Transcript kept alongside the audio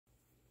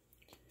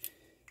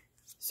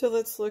So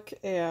let's look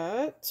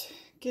at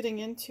getting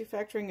into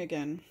factoring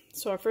again.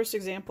 So our first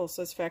example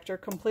says factor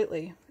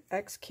completely.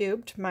 X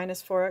cubed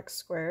minus 4x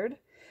squared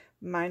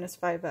minus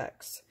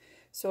 5x.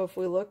 So if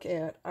we look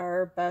at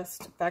our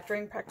best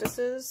factoring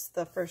practices,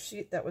 the first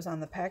sheet that was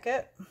on the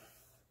packet,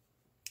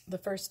 the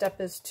first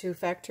step is to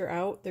factor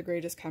out the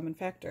greatest common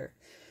factor.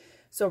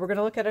 So we're going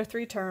to look at our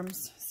three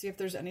terms, see if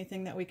there's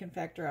anything that we can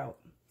factor out.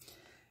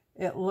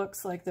 It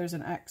looks like there's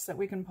an x that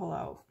we can pull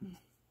out.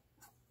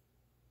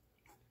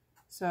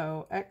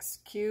 So x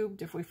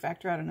cubed, if we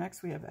factor out an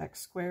x, we have x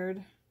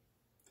squared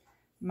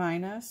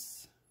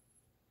minus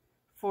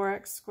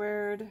 4x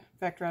squared.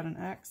 Factor out an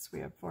x, we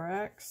have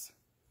 4x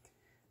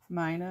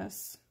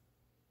minus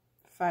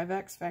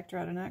 5x. Factor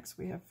out an x,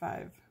 we have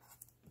 5.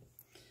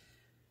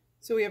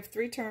 So we have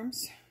three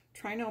terms,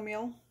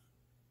 trinomial.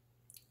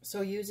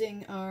 So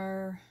using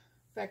our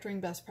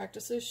factoring best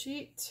practices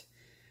sheet,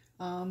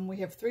 we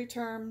have three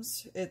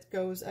terms. It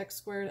goes x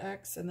squared,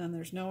 x, and then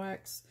there's no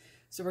x.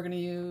 So we're going to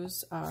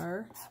use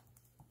our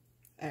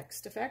x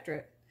to factor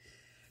it.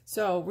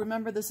 So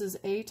remember, this is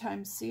a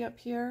times c up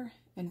here,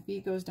 and b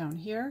goes down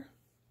here.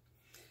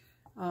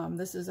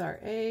 This is our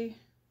a,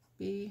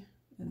 b,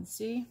 and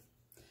c.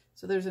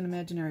 So there's an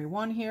imaginary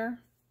 1 here.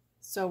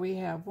 So we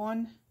have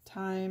 1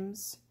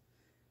 times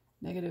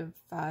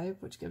 -5,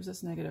 which gives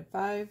us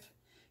 -5,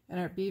 and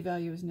our b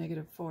value is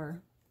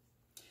 -4.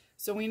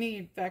 So we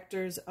need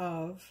factors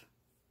of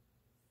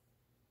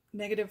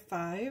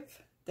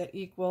 -5 that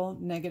equal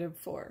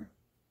 -4.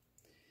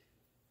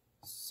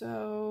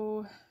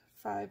 So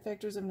 5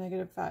 factors of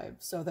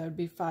 -5. So that would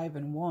be 5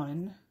 and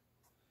 1.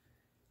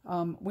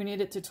 We need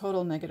it to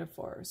total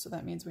 -4. So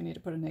that means we need to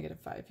put a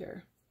 -5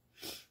 here.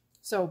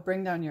 So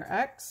bring down your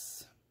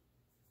x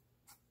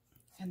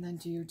and then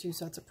do your two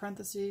sets of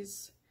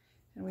parentheses.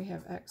 And we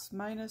have x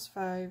minus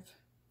 5,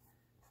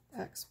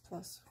 x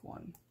plus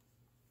 1.